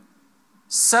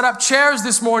 Set up chairs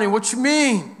this morning. What you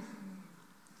mean?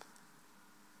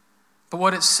 But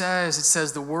what it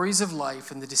says the worries of life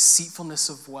and the deceitfulness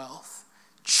of wealth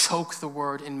choke the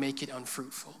word and make it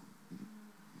unfruitful.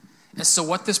 And so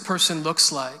what this person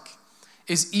looks like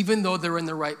is even though they're in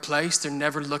the right place, they're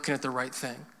never looking at the right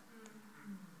thing.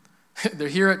 They're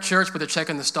here at church, but they're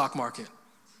checking the stock market.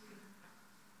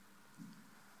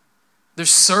 They're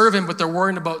serving, but they're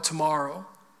worrying about tomorrow.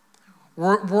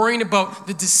 Worrying about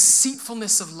the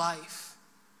deceitfulness of life.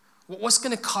 What's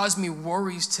going to cause me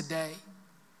worries today?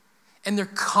 And they're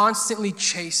constantly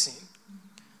chasing.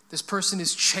 This person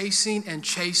is chasing and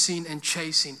chasing and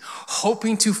chasing,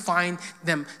 hoping to find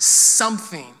them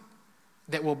something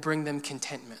that will bring them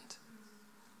contentment.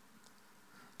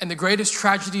 And the greatest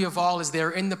tragedy of all is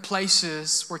they're in the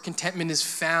places where contentment is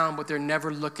found, but they're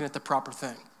never looking at the proper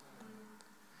thing.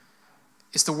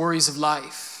 It's the worries of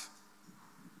life,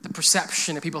 the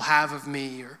perception that people have of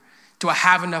me, or do I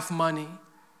have enough money?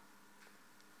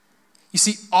 You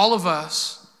see, all of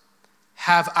us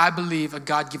have, I believe, a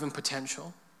God-given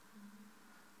potential.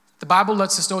 The Bible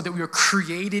lets us know that we are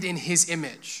created in His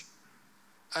image.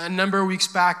 A number of weeks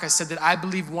back, I said that I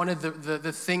believe one of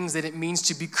the things that it means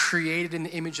to be created in the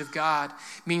image of God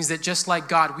means that just like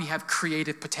God, we have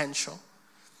creative potential.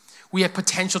 We have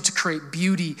potential to create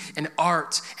beauty and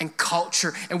art and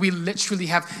culture. And we literally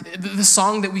have the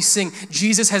song that we sing,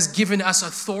 Jesus has given us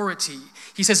authority.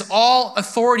 He says, all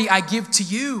authority I give to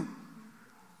you.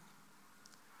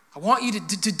 I want you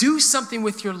to do something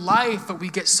with your life, but we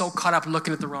get so caught up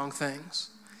looking at the wrong things.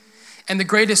 And the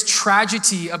greatest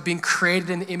tragedy of being created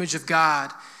in the image of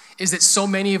God is that so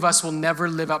many of us will never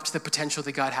live up to the potential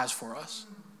that God has for us.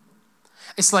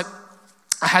 It's like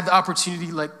I had the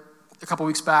opportunity like a couple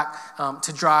weeks back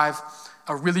to drive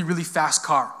a really, really fast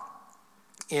car.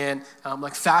 And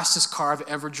like fastest car I've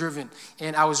ever driven.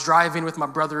 And I was driving with my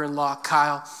brother-in-law,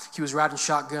 Kyle. He was riding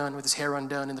shotgun with his hair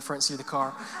undone in the front seat of the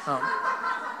car.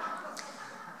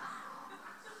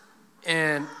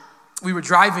 And we were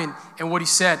driving, and what he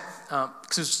said,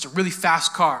 because it was just a really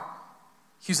fast car,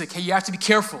 he was like, hey, you have to be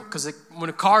careful, because like, when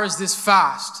a car is this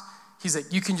fast, he's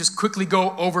like, you can just quickly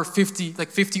go over 50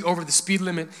 over the speed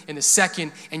limit in a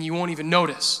second, and you won't even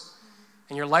notice.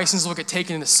 And your license will get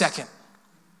taken in a second.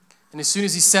 And as soon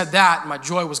as he said that, my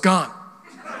joy was gone.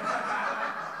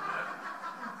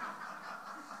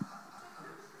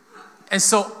 And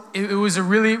so it was a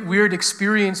really weird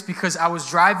experience because I was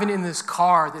driving in this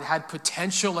car that had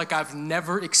potential like I've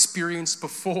never experienced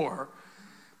before.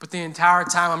 But the entire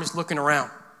time I'm just looking around.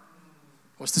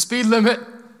 What's the speed limit?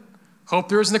 Hope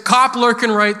there isn't a cop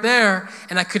lurking right there.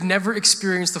 And I could never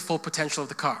experience the full potential of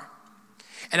the car.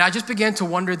 And I just began to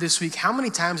wonder this week, how many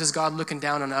times is God looking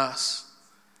down on us?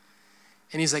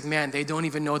 And He's like, man, they don't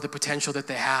even know the potential that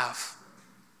they have.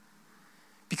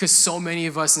 Because so many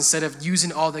of us, instead of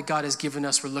using all that God has given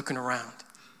us, we're looking around.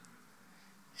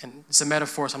 And it's a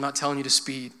metaphor, so I'm not telling you to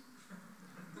speed.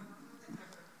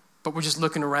 But we're just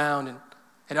looking around and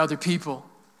at other people,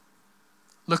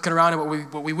 looking around at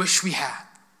what we wish we had.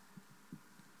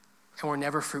 And we're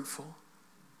never fruitful.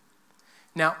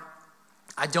 Now,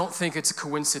 I don't think it's a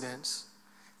coincidence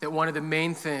that one of the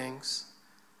main things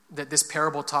that this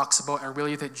parable talks about, and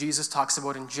really that Jesus talks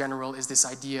about in general, is this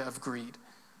idea of greed.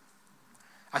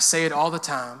 I say it all the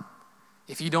time.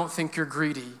 If you don't think you're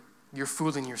greedy, you're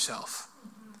fooling yourself.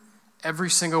 Every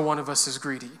single one of us is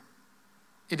greedy.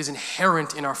 It is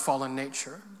inherent in our fallen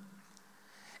nature.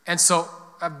 And so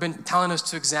I've been telling us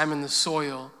to examine the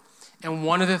soil. And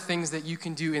one of the things that you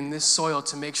can do in this soil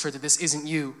to make sure that this isn't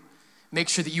you, make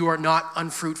sure that you are not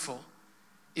unfruitful,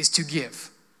 is to give.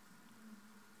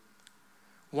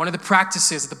 One of the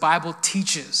practices that the Bible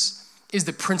teaches is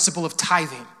the principle of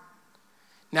tithing.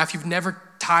 Now, if you've never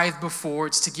tithed before,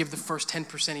 it's to give the first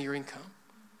 10% of your income.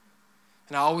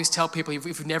 And I always tell people, if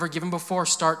you've never given before,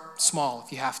 start small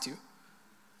if you have to.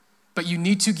 But you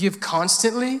need to give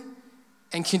constantly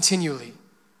and continually.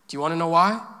 Do you want to know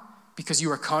why? Because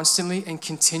you are constantly and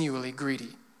continually greedy.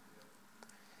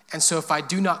 And so if I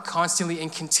do not constantly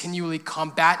and continually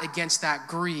combat against that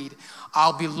greed,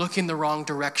 I'll be looking the wrong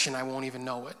direction. I won't even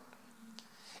know it.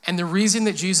 And the reason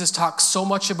that Jesus talks so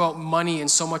much about money and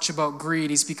so much about greed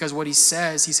is because what he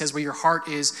says where your heart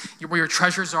is, where your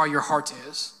treasures are, your heart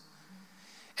is.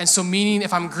 And so meaning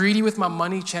if I'm greedy with my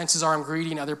money, chances are I'm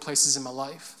greedy in other places in my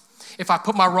life. If I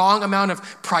put my wrong amount of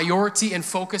priority and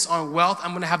focus on wealth,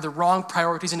 I'm going to have the wrong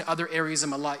priorities in other areas of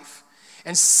my life.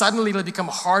 And suddenly it'll become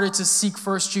harder to seek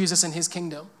first Jesus and His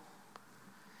kingdom.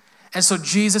 And so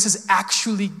Jesus is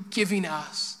actually giving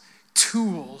us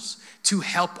tools to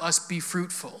help us be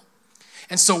fruitful.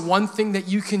 And so one thing that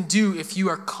you can do if you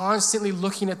are constantly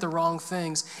looking at the wrong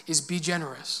things is be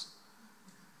generous.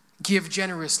 Give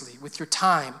generously with your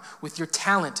time, with your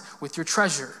talent, with your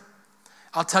treasure.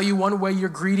 I'll tell you one way you're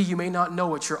greedy, you may not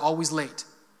know it, you're always late.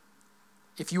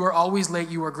 If you are always late,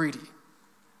 you are greedy.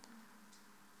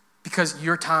 Because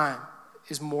your time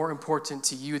is more important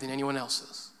to you than anyone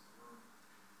else's.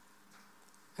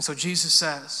 And so Jesus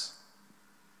says,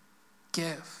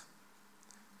 give.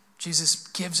 Jesus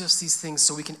gives us these things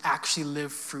so we can actually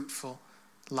live fruitful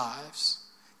lives.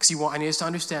 Because I need us to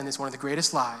understand this, one of the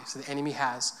greatest lies that the enemy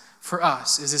has for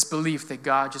us is this belief that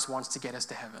God just wants to get us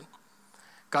to heaven.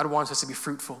 God wants us to be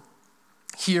fruitful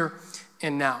here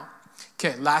and now.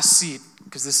 Okay, last seed,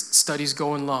 because this study's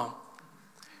going long.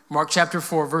 Mark chapter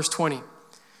 4, verse 20.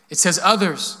 It says,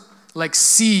 others, like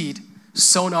seed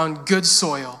sown on good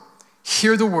soil,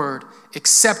 hear the word,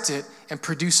 accept it, and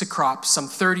produce a crop, some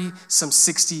 30, some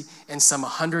 60, and some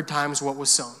 100 times what was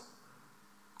sown.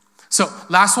 So,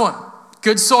 last one.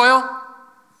 Good soil,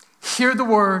 hear the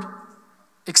word,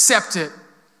 accept it,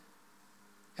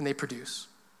 and they produce.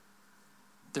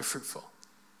 They're fruitful.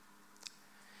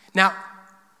 Now,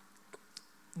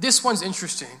 this one's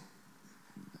interesting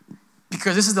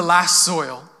because this is the last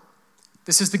soil.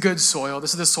 This is the good soil.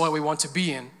 This is the soil we want to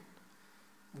be in.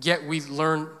 Yet we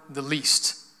learn the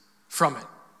least from it.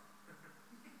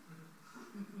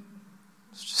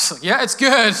 It's just like, yeah, it's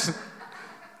good.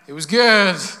 It was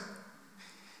good.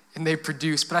 And they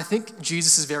produce. But I think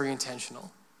Jesus is very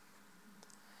intentional.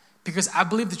 Because I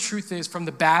believe the truth is from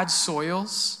the bad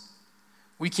soils,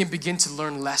 we can begin to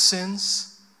learn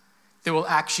lessons that will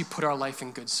actually put our life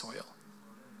in good soil.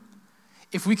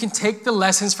 If we can take the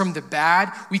lessons from the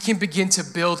bad, we can begin to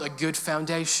build a good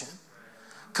foundation.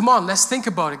 Come on, let's think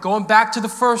about it. Going back to the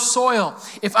first soil.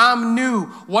 If I'm new,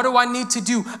 what do I need to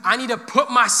do? I need to put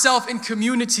myself in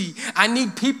community. I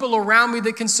need people around me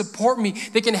that can support me,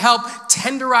 that can help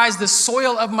tenderize the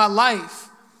soil of my life.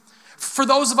 For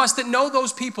those of us that know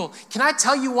those people, can I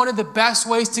tell you one of the best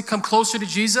ways to come closer to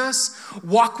Jesus?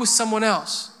 Walk with someone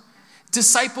else.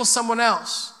 Disciple someone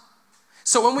else.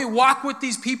 So when we walk with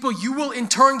these people, you will in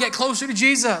turn get closer to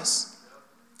Jesus.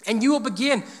 And you will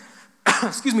begin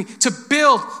to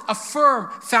build a firm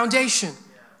foundation.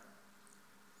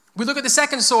 We look at the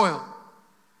second soil.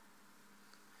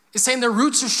 It's saying their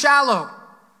roots are shallow.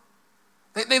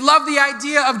 They love the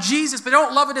idea of Jesus, but they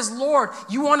don't love it as Lord.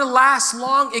 You want to last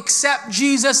long, accept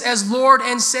Jesus as Lord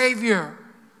and Savior.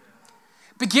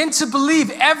 Begin to believe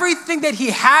everything that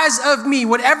he has of me,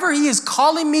 whatever he is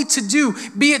calling me to do,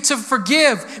 be it to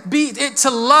forgive, be it to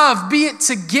love, be it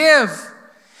to give,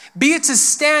 be it to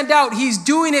stand out. He's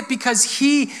doing it because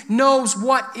he knows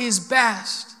what is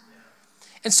best.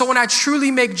 And so when I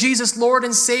truly make Jesus Lord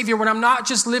and Savior, when I'm not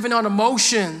just living on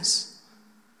emotions,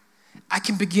 I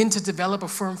can begin to develop a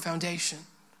firm foundation.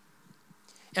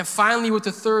 And finally, with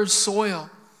the third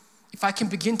soil, if I can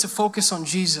begin to focus on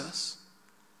Jesus,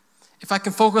 if I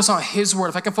can focus on his word,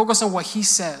 if I can focus on what he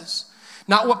says,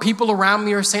 not what people around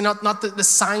me are saying, not the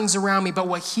signs around me, but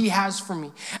what he has for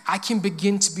me, I can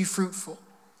begin to be fruitful.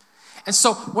 And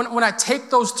so when I take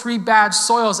those three bad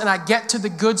soils and I get to the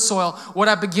good soil, what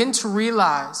I begin to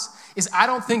realize is I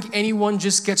don't think anyone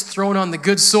just gets thrown on the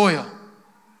good soil.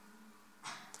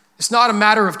 It's not a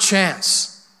matter of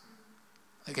chance.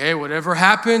 Like, hey, whatever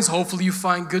happens, hopefully you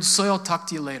find good soil, talk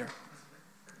to you later.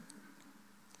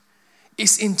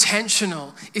 It's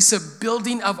intentional. It's a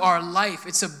building of our life.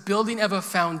 It's a building of a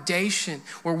foundation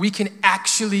where we can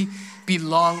actually be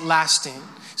long-lasting.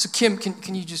 So Kim,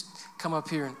 can you just come up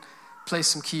here and play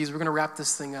some keys? We're going to wrap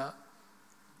this thing up.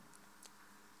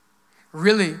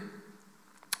 Really,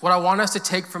 what I want us to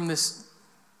take from this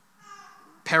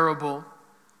parable,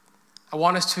 I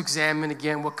want us to examine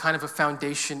again what kind of a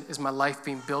foundation is my life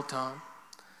being built on.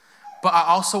 But I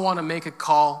also want to make a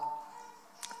call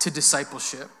to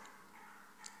discipleship.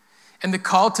 And the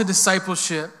call to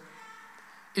discipleship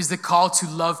is the call to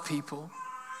love people.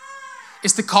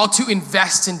 It's the call to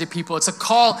invest into people. It's a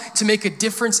call to make a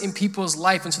difference in people's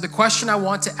life. And so the question I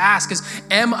want to ask is,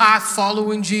 am I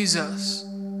following Jesus?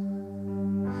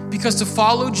 Because to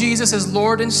follow Jesus as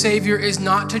Lord and Savior is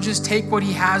not to just take what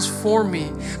he has for me,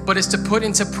 but is to put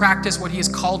into practice what he has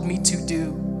called me to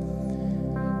do.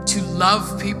 To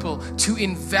love people, to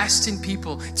invest in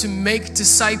people, to make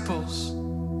disciples.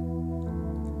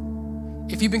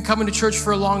 If you've been coming to church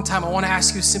for a long time, I want to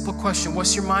ask you a simple question.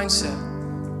 What's your mindset?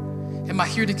 Am I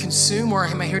here to consume or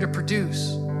am I here to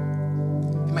produce?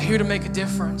 Am I here to make a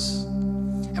difference?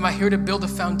 Am I here to build a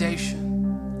foundation?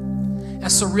 And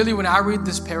so really when I read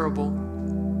this parable,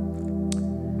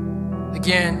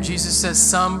 again, Jesus says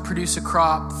some produce a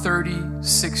crop 30,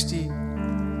 60,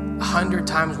 100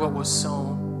 times what was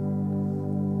sown.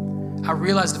 I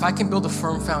realized if I can build a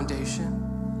firm foundation,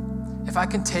 if I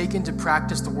can take into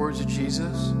practice the words of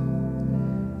Jesus,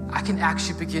 I can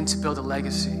actually begin to build a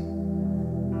legacy.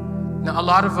 Now, a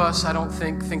lot of us, I don't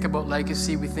think about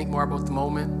legacy. We think more about the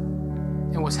moment.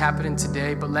 and what's happening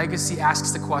today, but legacy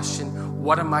asks the question,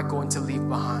 what am I going to leave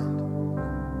behind?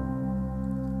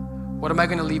 What am I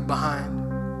going to leave behind?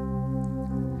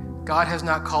 God has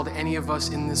not called any of us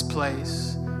in this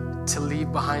place to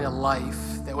leave behind a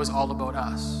life that was all about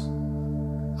us,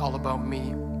 all about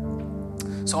me.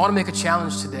 So I want to make a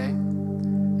challenge today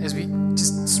as we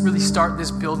just really start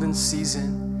this building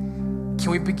season.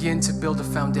 Can we begin to build a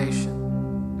foundation?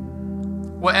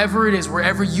 Whatever it is,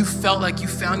 wherever you felt like you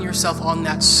found yourself on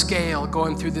that scale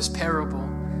going through this parable,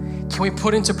 can we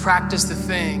put into practice the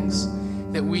things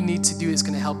that we need to do that's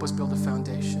going to help us build a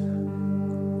foundation?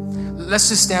 Let's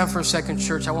just stand for a second,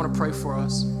 church. I want to pray for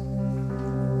us.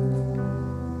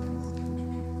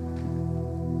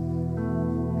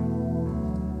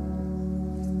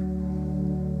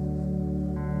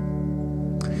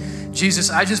 Jesus,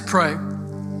 I just pray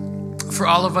for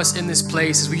all of us in this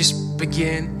place as we just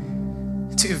begin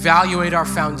to evaluate our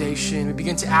foundation. We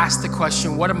begin to ask the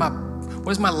question, what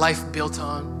is my life built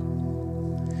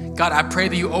on? God, I pray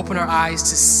that you open our eyes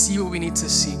to see what we need to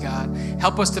see, God.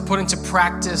 Help us to put into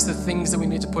practice the things that we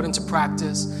need to put into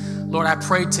practice. Lord, I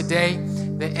pray today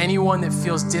that anyone that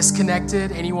feels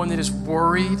disconnected, anyone that is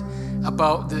worried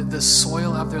about the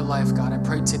soil of their life, God, I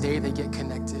pray today they get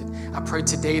connected. I pray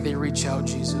today they reach out,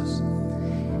 Jesus.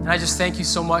 And I just thank you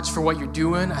so much for what you're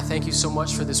doing. I thank you so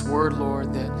much for this word,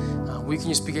 Lord, that we can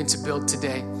just begin to build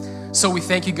today. So we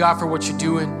thank you, God, for what you're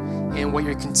doing and what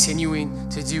you're continuing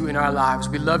to do in our lives.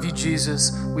 We love you,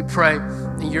 Jesus. We pray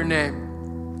in your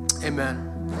name.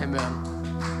 Amen. Amen.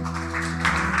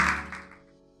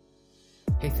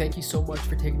 Hey, thank you so much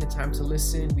for taking the time to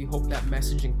listen. We hope that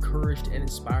message encouraged and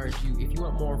inspired you. If you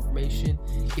want more information,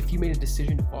 if you made a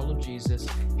decision to follow Jesus,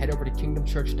 head over to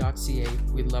kingdomchurch.ca.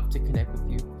 We'd love to connect with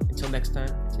you. Until next time,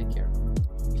 take care.